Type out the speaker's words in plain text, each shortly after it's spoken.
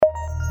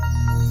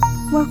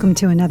Welcome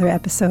to another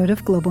episode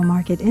of Global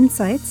Market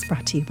Insights,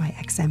 brought to you by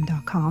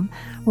XM.com,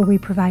 where we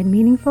provide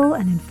meaningful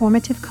and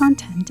informative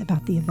content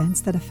about the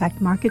events that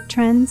affect market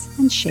trends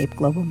and shape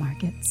global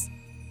markets.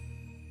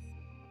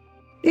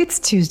 It's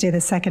Tuesday, the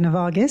 2nd of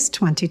August,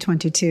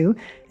 2022,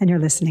 and you're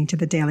listening to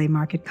the Daily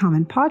Market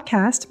Comment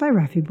podcast by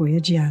Rafi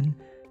Boyadjian.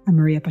 I'm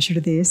Maria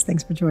Pachurdes.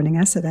 Thanks for joining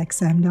us at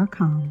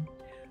XM.com.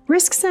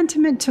 Risk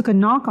sentiment took a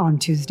knock on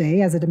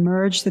Tuesday as it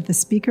emerged that the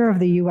Speaker of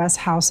the U.S.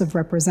 House of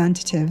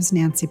Representatives,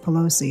 Nancy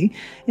Pelosi,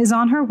 is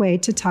on her way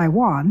to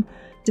Taiwan,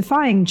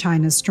 defying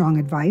China's strong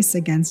advice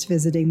against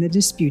visiting the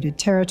disputed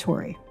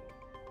territory.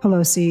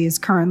 Pelosi is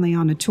currently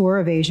on a tour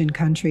of Asian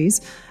countries,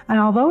 and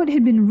although it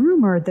had been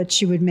rumored that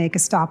she would make a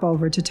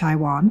stopover to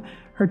Taiwan,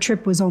 her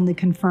trip was only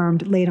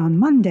confirmed late on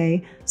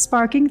Monday,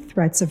 sparking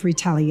threats of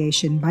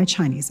retaliation by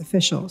Chinese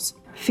officials.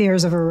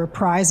 Fears of a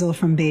reprisal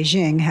from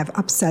Beijing have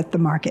upset the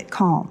market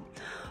calm.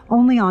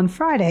 Only on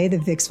Friday, the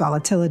VIX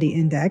Volatility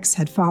Index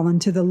had fallen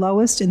to the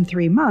lowest in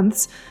 3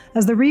 months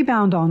as the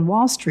rebound on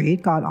Wall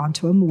Street got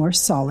onto a more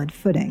solid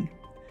footing.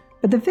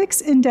 But the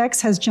VIX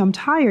Index has jumped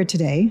higher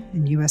today,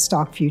 and U.S.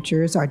 stock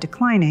futures are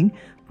declining,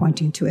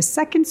 pointing to a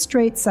second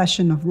straight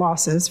session of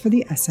losses for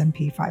the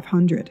S&P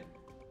 500.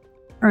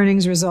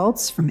 Earnings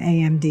results from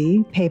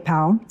AMD,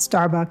 PayPal,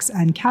 Starbucks,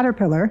 and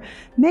Caterpillar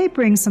may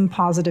bring some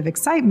positive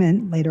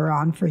excitement later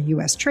on for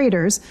U.S.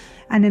 traders,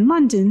 and in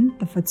London,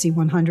 the FTSE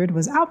 100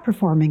 was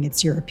outperforming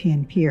its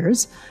European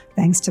peers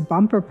thanks to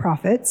bumper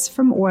profits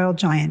from oil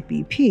giant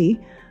BP,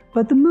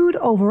 but the mood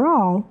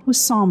overall was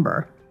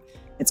somber.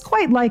 It's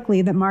quite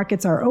likely that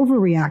markets are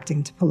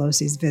overreacting to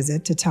Pelosi's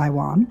visit to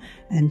Taiwan,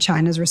 and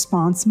China's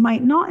response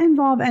might not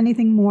involve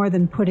anything more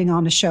than putting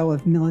on a show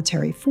of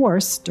military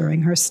force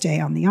during her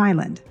stay on the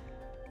island.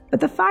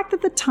 But the fact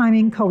that the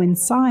timing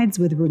coincides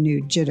with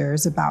renewed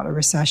jitters about a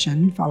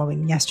recession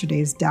following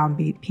yesterday's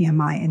downbeat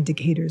PMI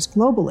indicators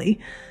globally,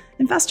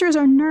 investors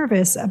are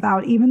nervous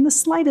about even the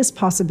slightest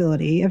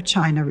possibility of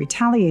China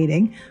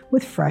retaliating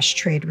with fresh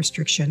trade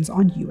restrictions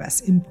on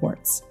U.S.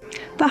 imports.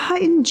 The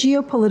heightened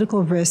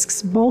geopolitical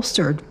risks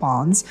bolstered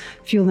bonds,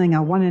 fueling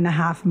a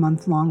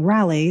 1.5-month-long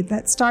rally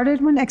that started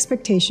when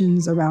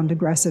expectations around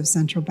aggressive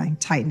central bank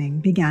tightening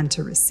began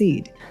to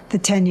recede. The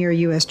 10-year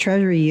U.S.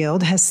 Treasury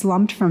yield has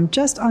slumped from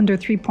just under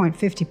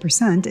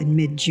 3.50% in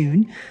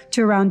mid-June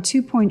to around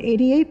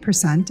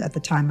 2.88% at the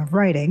time of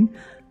writing,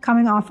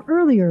 coming off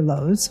earlier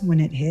lows when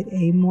it hit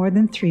a more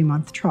than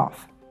 3-month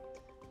trough.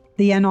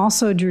 The yen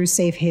also drew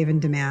safe haven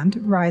demand,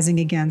 rising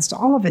against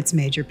all of its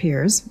major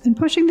peers and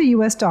pushing the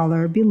US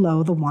dollar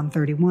below the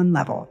 131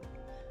 level.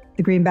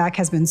 The greenback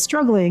has been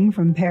struggling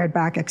from pared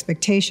back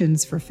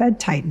expectations for Fed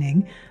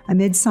tightening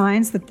amid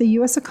signs that the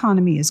US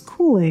economy is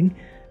cooling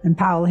and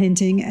Powell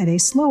hinting at a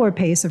slower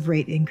pace of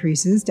rate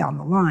increases down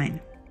the line.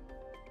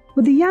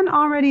 With the yen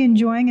already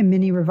enjoying a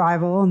mini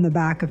revival on the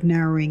back of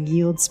narrowing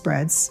yield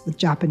spreads with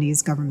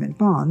Japanese government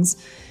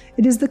bonds,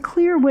 it is the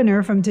clear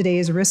winner from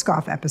today's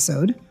risk-off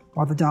episode,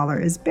 while the dollar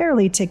is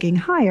barely ticking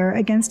higher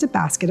against a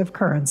basket of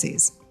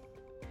currencies.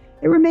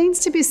 It remains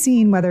to be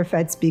seen whether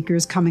Fed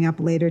speakers coming up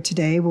later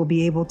today will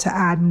be able to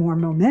add more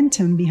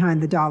momentum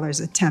behind the dollar's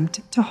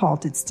attempt to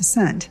halt its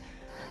descent.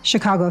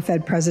 Chicago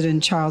Fed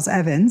President Charles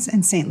Evans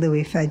and St.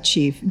 Louis Fed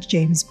Chief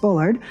James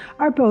Bullard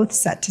are both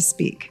set to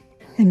speak.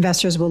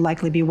 Investors will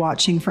likely be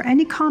watching for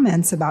any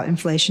comments about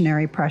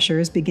inflationary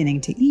pressures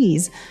beginning to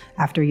ease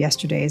after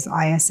yesterday's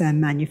ISM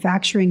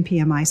Manufacturing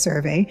PMI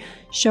survey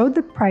showed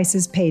the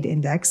prices paid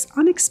index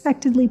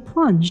unexpectedly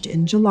plunged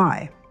in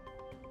July.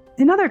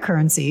 In other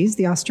currencies,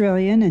 the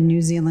Australian and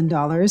New Zealand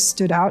dollars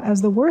stood out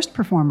as the worst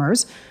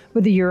performers,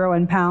 with the euro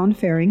and pound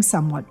faring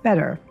somewhat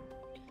better.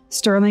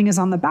 Sterling is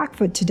on the back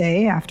foot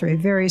today after a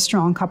very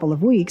strong couple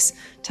of weeks,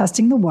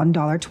 testing the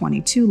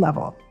 $1.22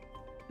 level.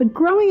 But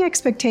growing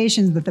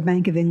expectations that the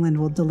Bank of England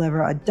will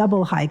deliver a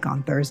double hike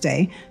on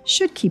Thursday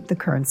should keep the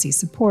currency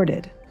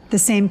supported. The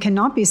same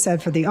cannot be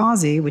said for the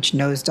Aussie, which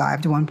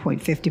nosedived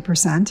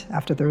 1.50%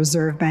 after the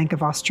Reserve Bank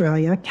of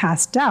Australia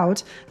cast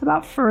doubt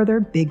about further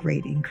big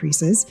rate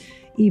increases,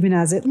 even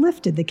as it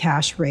lifted the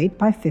cash rate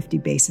by 50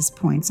 basis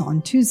points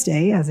on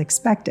Tuesday as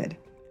expected.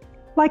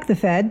 Like the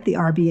Fed, the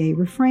RBA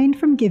refrained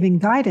from giving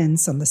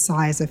guidance on the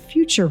size of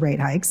future rate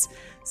hikes,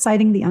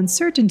 citing the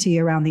uncertainty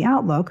around the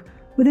outlook,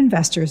 with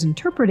investors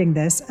interpreting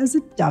this as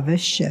a dovish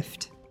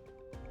shift.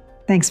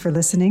 Thanks for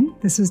listening.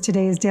 This was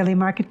today's Daily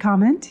Market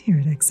Comment here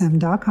at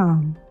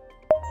XM.com.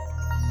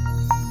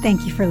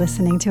 Thank you for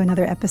listening to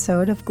another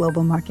episode of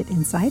Global Market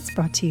Insights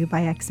brought to you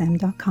by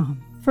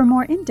XM.com. For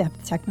more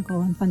in-depth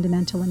technical and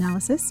fundamental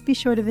analysis, be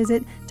sure to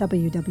visit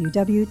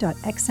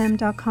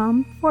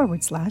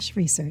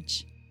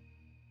www.xm.com/research.